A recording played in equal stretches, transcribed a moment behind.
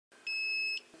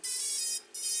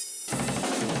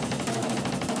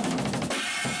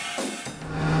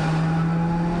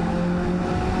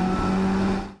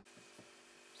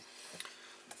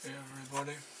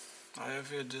I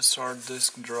have here this hard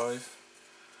disk drive,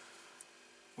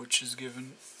 which was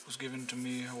given to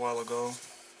me a while ago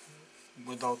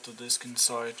without the disk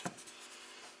inside.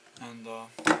 And the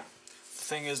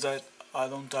thing is that I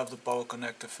don't have the power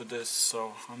connector for this,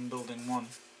 so I'm building one.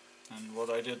 And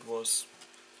what I did was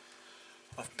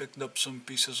I've picked up some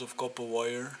pieces of copper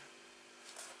wire.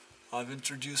 I've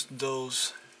introduced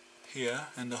those here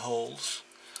in the holes,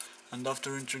 and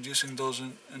after introducing those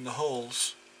in the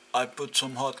holes, I put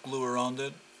some hot glue around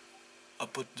it. I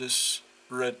put this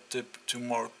red tip to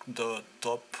mark the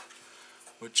top,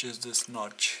 which is this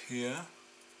notch here.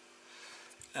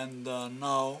 And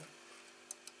now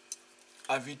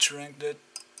I've heat ranked it.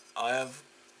 I have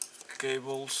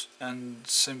cables and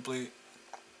simply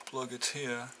plug it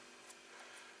here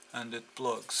and it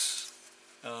plugs.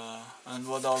 And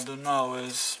what I'll do now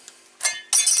is,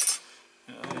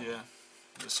 yeah,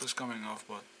 this is coming off,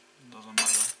 but it doesn't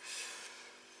matter.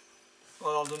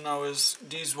 What I'll do now is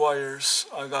these wires,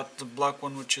 I got the black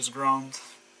one which is ground,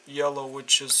 yellow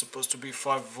which is supposed to be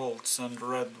 5 volts, and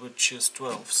red which is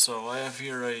 12. So I have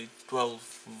here a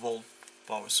 12 volt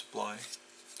power supply,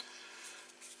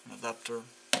 an adapter,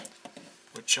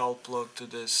 which I'll plug to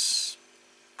this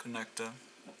connector.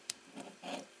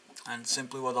 And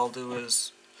simply what I'll do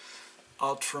is,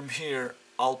 out from here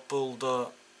I'll pull the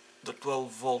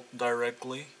 12 volt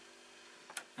directly,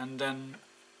 and then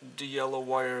the yellow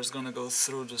wire is gonna go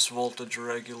through this voltage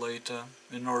regulator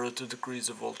in order to decrease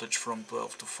the voltage from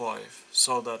 12 to 5,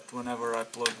 so that whenever I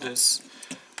plug this,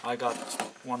 I got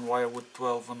one wire with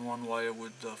 12 and one wire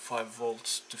with 5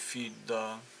 volts to feed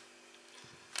the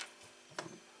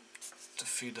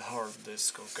hard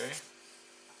disk. Okay,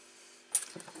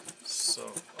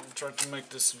 so I'll try to make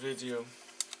this video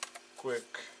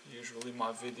quick. Usually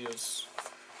my videos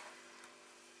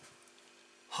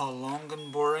are long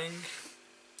and boring.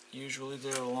 Usually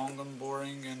they're long and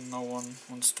boring, and no one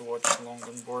wants to watch long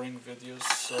and boring videos,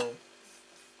 so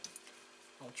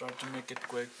I'll try to make it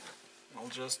quick. I'll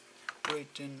just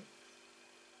put in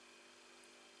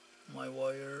my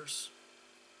wires.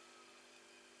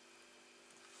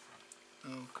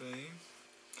 Okay.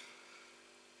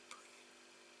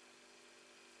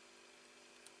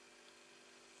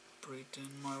 Put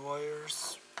in my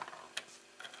wires.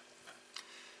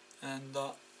 And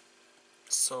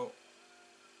so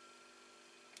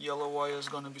yellow wire is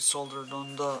gonna be soldered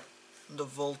on the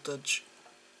voltage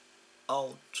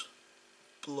out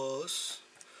plus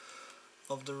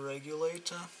of the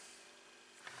regulator.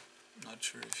 Not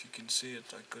sure if you can see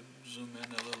it. I could zoom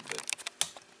in a little bit.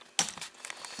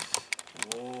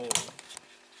 Whoa.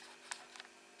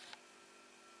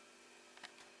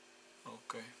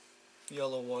 Okay.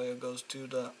 Yellow wire goes to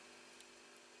the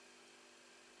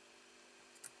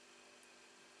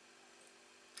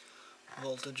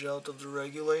voltage out of the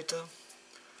regulator.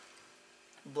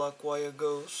 Black wire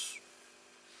goes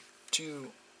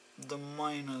to the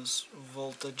minus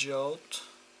voltage out.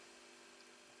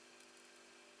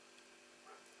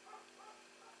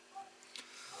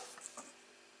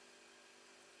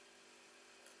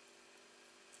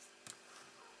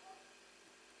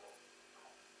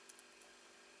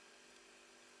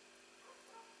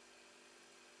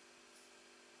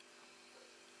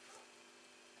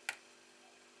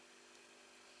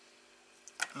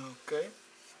 Okay,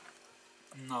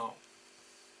 now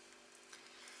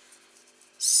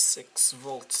 6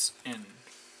 volts in.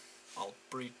 I'll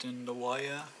breathe in the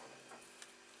wire.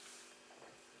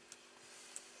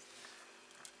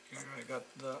 Here I got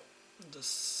the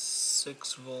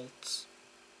 6 volts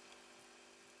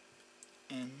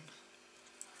in,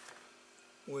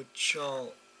 which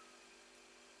I'll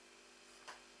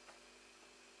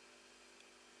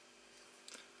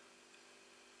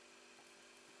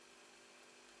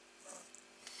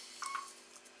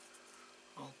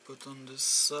put on this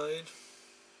side.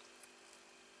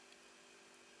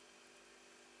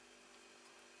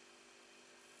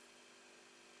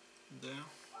 There.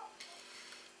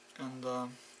 And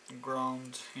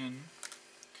ground in,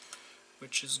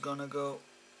 which is gonna go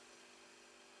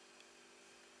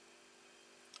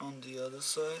on the other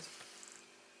side.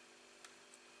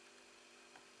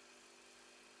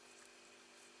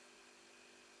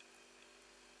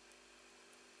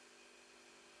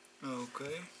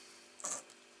 Okay.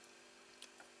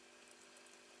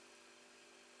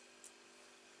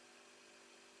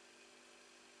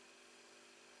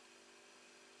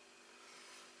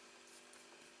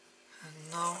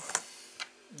 And now,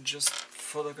 just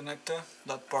for the connector,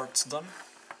 that part's done.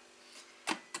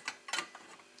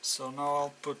 So now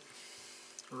I'll put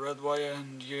red wire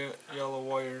and yellow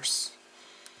wires.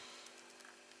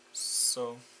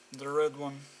 So the red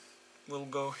one will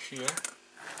go here,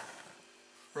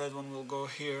 red one will go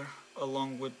here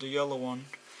along with the yellow one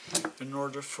in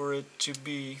order for it to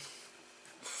be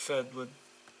fed with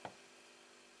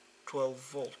 12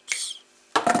 volts.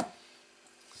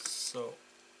 So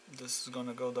this is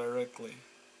gonna go directly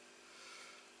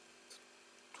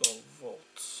 12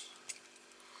 volts.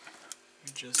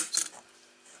 We just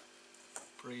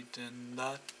pretend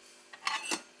that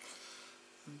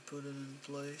and put it in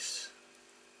place.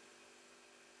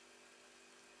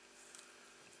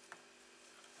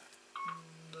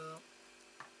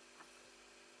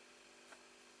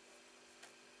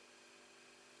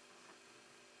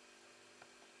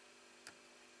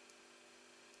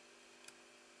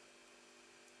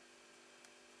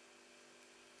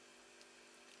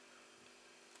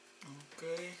 And,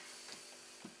 okay,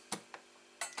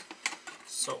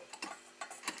 so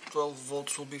 12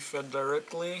 volts will be fed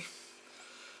directly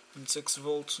and 6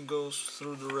 volts goes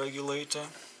through the regulator.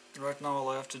 Right now all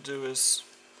I have to do is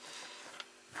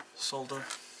solder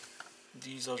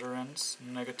these other ends,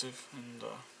 negative and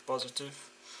positive.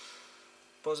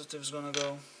 Positive is gonna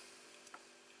go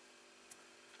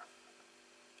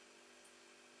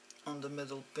on the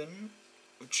middle pin,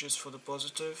 which is for the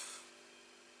positive.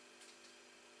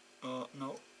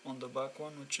 No, on the back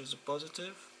one, which is a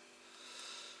positive.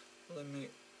 Let me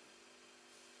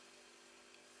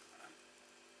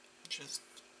just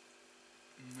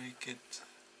make it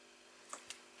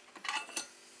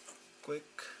quick.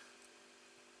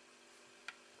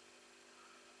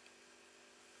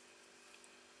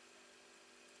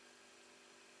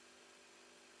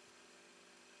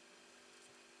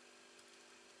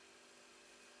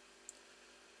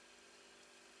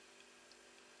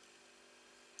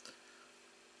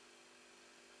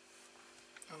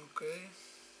 Okay.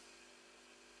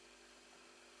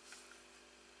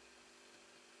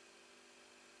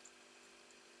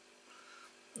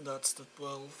 That's the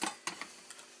 12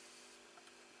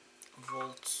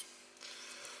 volts.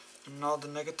 And now the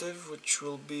negative, which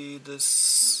will be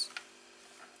this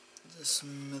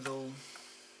middle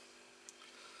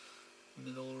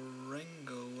ring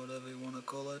or whatever you want to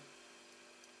call it.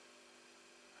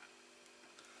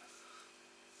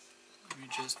 Let me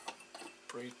just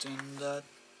pretend that.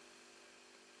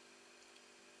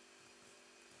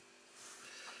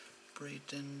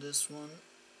 Pretend this one.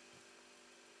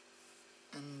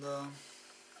 And I'll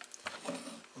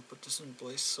put this in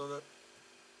place so that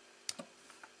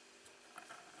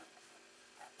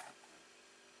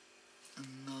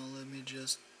and now let me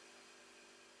just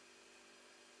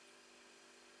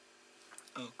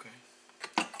okay,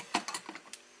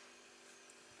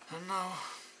 and now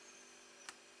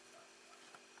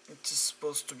it is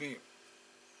supposed to be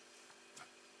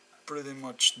pretty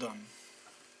much done.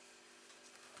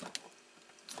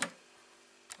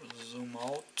 Zoom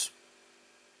out.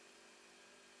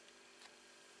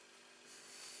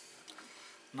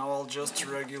 Now I'll just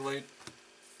regulate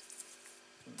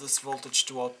this voltage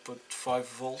to output 5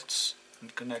 volts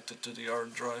and connect it to the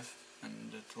hard drive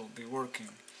and it will be working.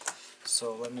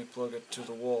 So let me plug it to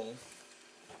the wall.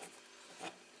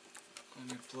 Let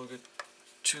me plug it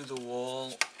to the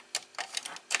wall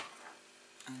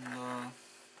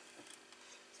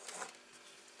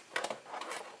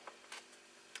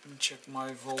and check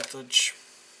my voltage,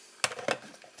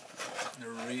 the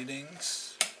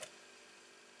readings.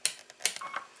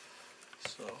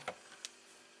 So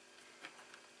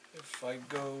if I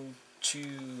go to,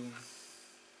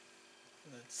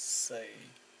 let's say,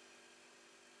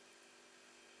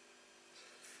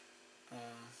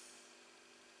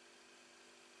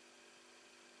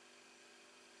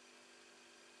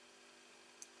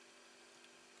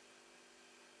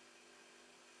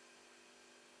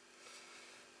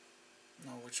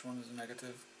 now which one is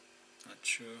negative? Not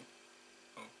sure.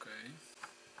 Okay.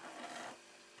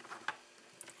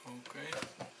 Okay.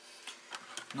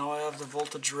 Now I have the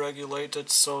voltage regulated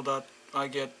so that I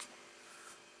get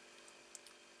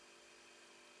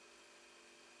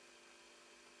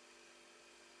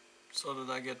so that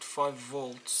I get 5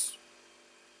 volts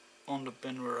on the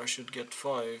pin where I should get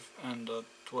 5 and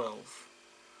 12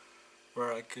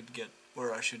 where I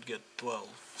should get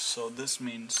 12. So this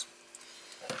means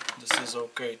this is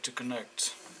okay to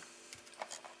connect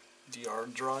the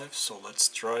hard drive. So let's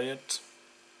try it.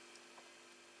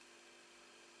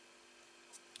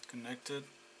 Connected.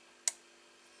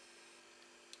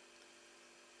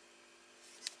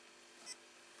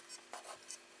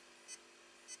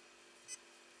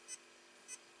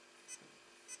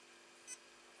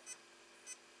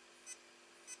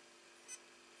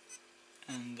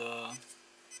 And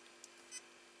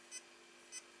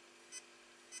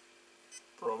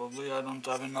probably I don't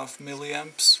have enough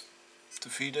milliamps to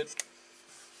feed it.